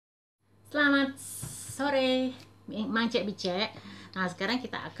Selamat sore, Mangcek Bicek. Nah, sekarang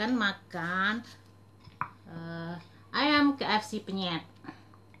kita akan makan ayam KFC penyet.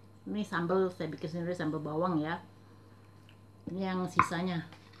 Ini sambal saya bikin sendiri, sambal bawang ya. Ini yang sisanya.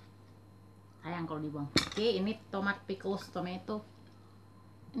 Sayang kalau dibuang. Oke, ini tomat pickles tomato.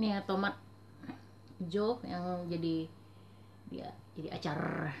 Ini ya tomat hijau yang jadi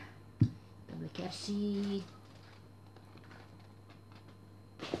acar. Kita beli KFC.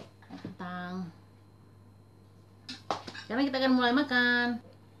 Kentang. Sekarang kita akan mulai makan.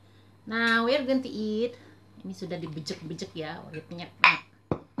 Nah, we are going to eat. Ini sudah dibejek-bejek ya, udah penyet.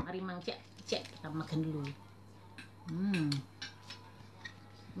 Mari Mangcek, kita makan dulu.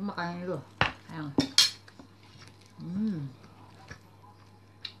 Makan dulu. Ayo.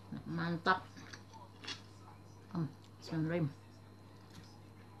 Mantap. Bismillahirrahmanirrahim.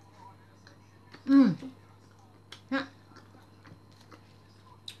 Nah.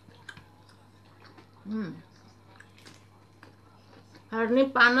 Hari ini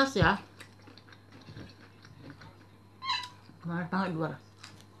panas ya. Panas banget di luar.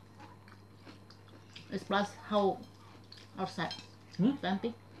 It's plus how outside? 20?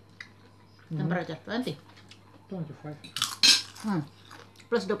 Temperature 20? 25.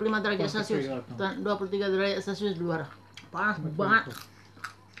 Plus 25 derajat Celcius. 23 derajat Celcius di luar. Panas banget.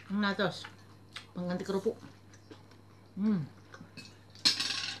 Nah, terus pengganti kerupuk.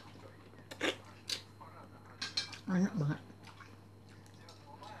 Enak banget.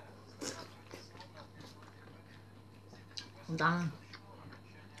 Kentang.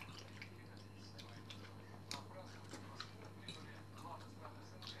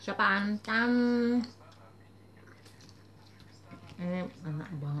 Siapa antam? Ini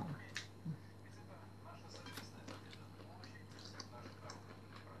enak banget.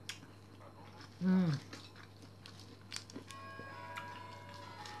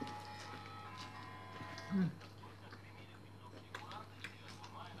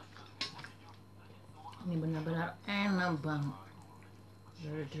 Ini benar-benar enak banget.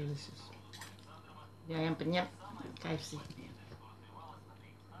 Very delicious. Ya, ayam penyet KFC.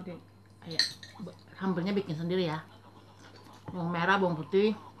 Jadi ayam sambelnya bikin sendiri ya. Bawang merah, bawang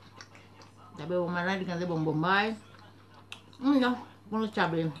putih. Cabai bawang merah diganti bawang bombay. Ya, perlu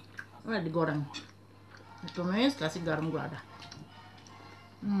cabai. Udah digoreng. Ditumis, kasih garam gula ada.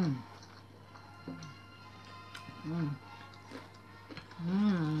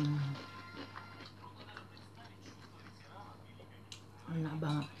 Enak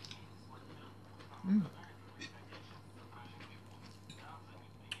banget.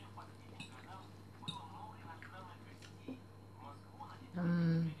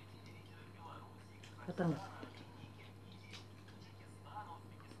 Kelihatan nggak?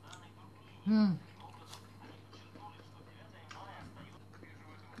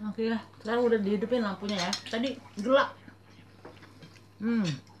 Oke ya, sekarang udah dihidupin lampunya ya. Tadi gelap.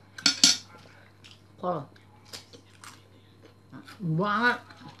 Kol. Banget.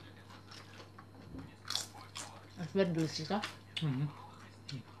 It's very delicious ya.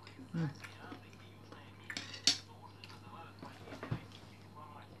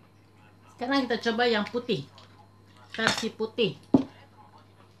 Sekarang kita coba yang putih, versi putih.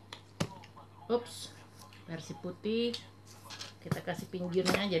 Versi putih. Kita kasih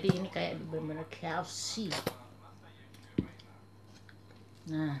pinggirnya, jadi ini kayak benar-benar KFC.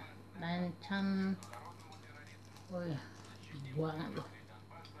 Nah, lancang. Oh ya, banget loh.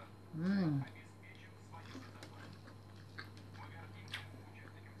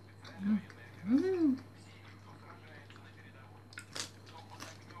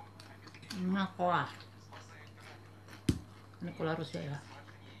 Nah, kola. Ini kola Rusia ya.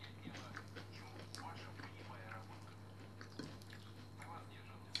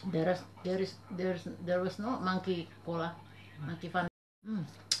 There was no monkey cola, monkey fun.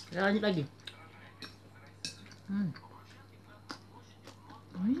 Kita lanjut lagi.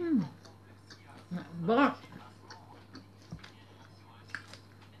 Enak banget.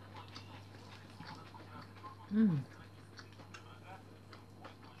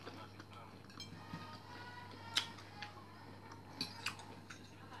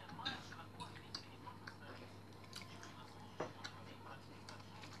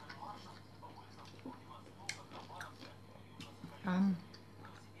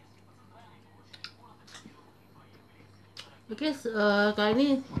 Oke, kali ini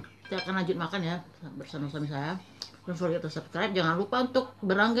saya akan lanjut makan ya bersama suami saya. Don't forget to subscribe. Jangan lupa untuk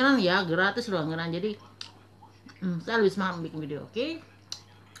berlangganan ya, gratis berlangganan. Jadi saya lebih semangat bikin video. Oke?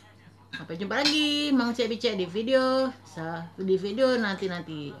 Sampai jumpa lagi, Mangcek Bicek di video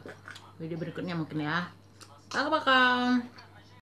nanti video berikutnya mungkin ya. Pakai.